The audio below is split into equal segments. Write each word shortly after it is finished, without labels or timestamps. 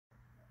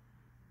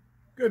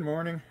Good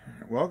morning.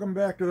 Welcome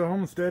back to the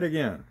homestead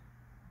again.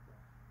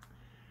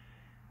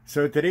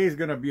 So today's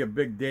going to be a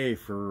big day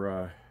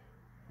for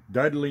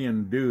Dudley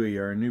and Dewey,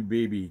 our new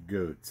baby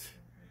goats.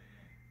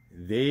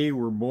 They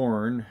were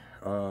born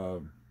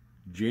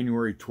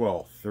January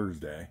 12th,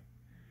 Thursday,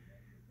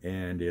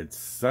 and it's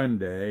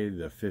Sunday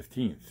the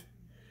 15th.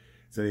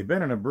 So they've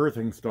been in a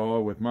birthing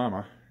stall with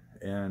Mama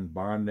and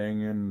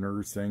bonding and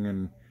nursing,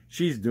 and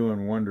she's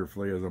doing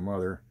wonderfully as a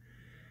mother.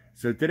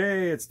 So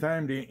today it's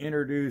time to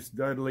introduce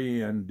Dudley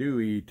and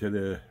Dewey to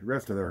the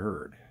rest of the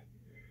herd.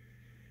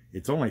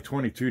 It's only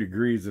 22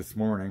 degrees this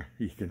morning.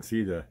 You can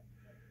see the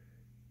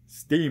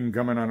steam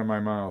coming out of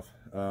my mouth.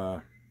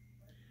 But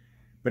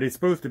it's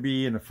supposed to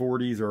be in the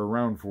 40s or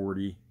around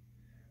 40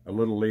 a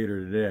little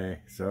later today.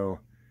 So,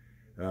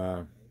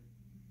 and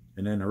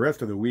then the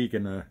rest of the week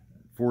in the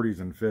 40s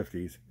and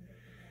 50s.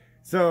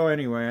 So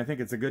anyway, I think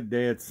it's a good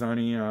day. It's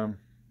sunny.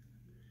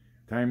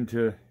 Time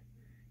to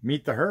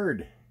meet the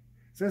herd.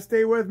 So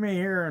stay with me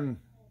here and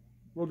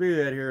we'll do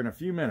that here in a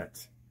few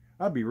minutes.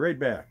 I'll be right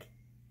back.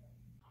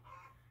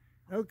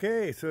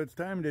 Okay, so it's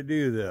time to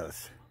do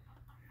this.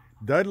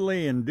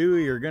 Dudley and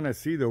Dewey are going to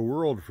see the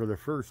world for the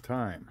first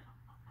time.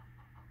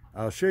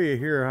 I'll show you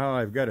here how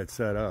I've got it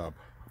set up.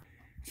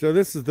 So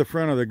this is the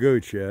front of the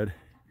goat shed.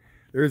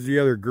 There's the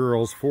other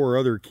girls, 4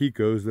 other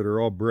Kikos that are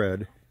all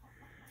bred.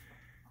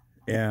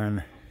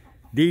 And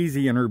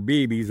Daisy and her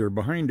babies are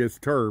behind this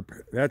tarp.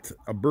 That's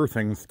a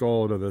birthing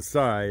stall to the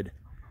side,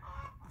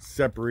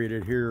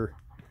 separated here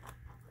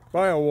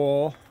by a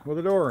wall with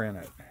a door in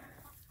it.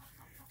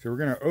 So we're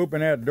going to open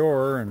that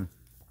door and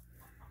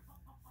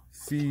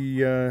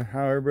see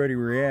how everybody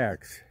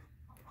reacts.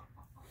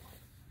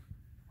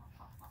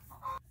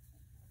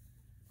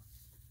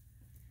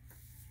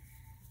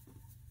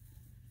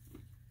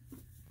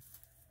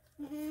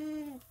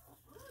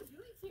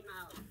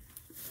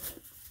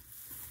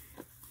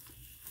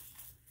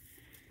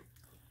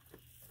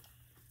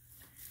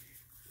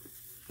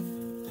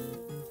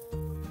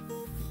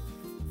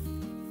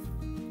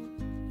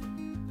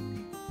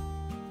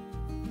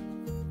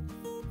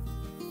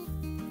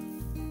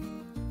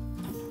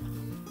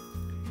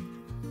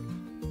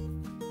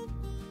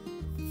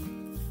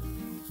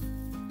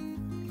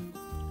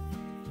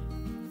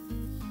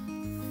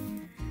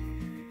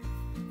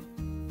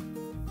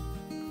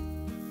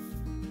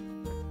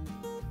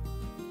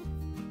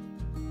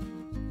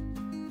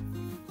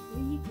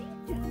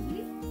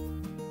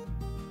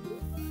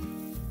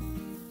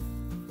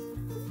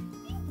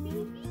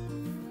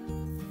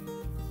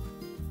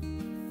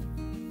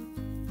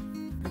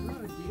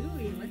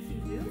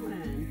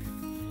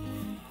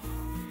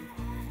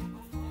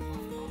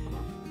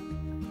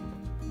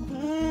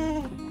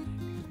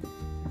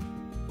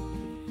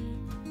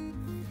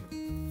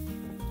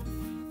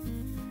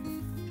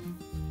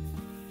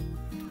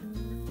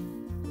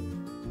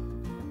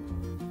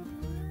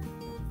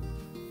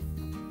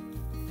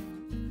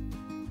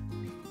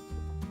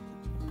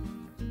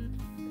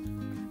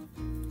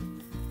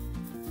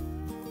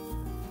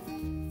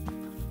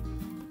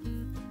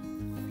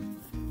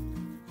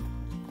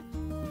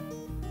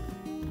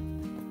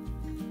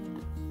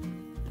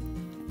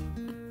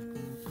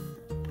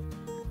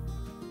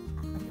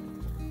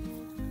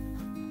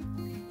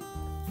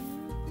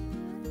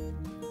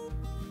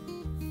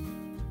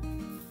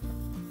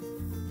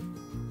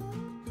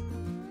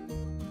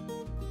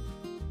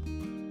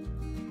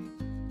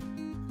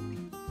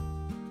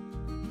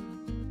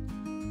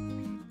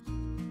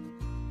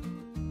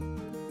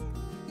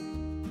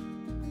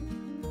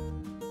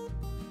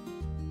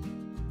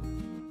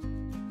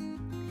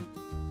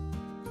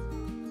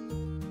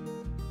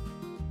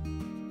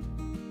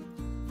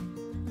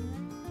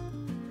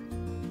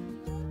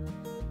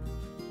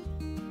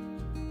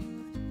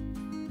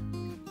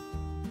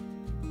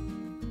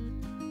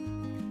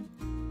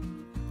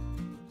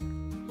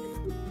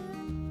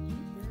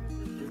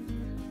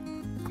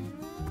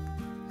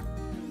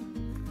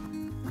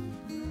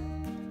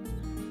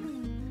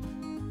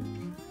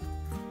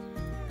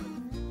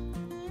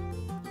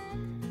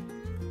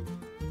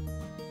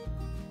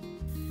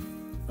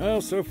 Well,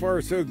 so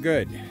far so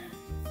good.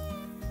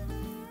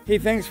 Hey,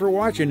 thanks for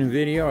watching the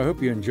video. I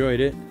hope you enjoyed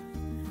it.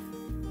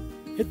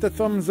 Hit the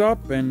thumbs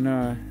up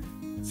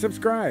and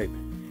subscribe.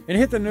 And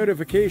hit the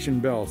notification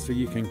bell so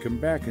you can come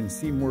back and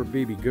see more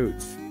baby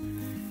goats.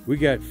 We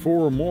got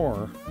 4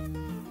 more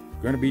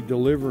going to be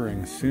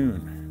delivering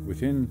soon,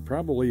 within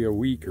probably a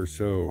week or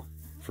so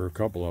for a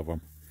couple of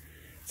them.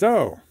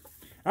 So,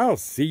 I'll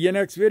see you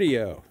next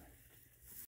video.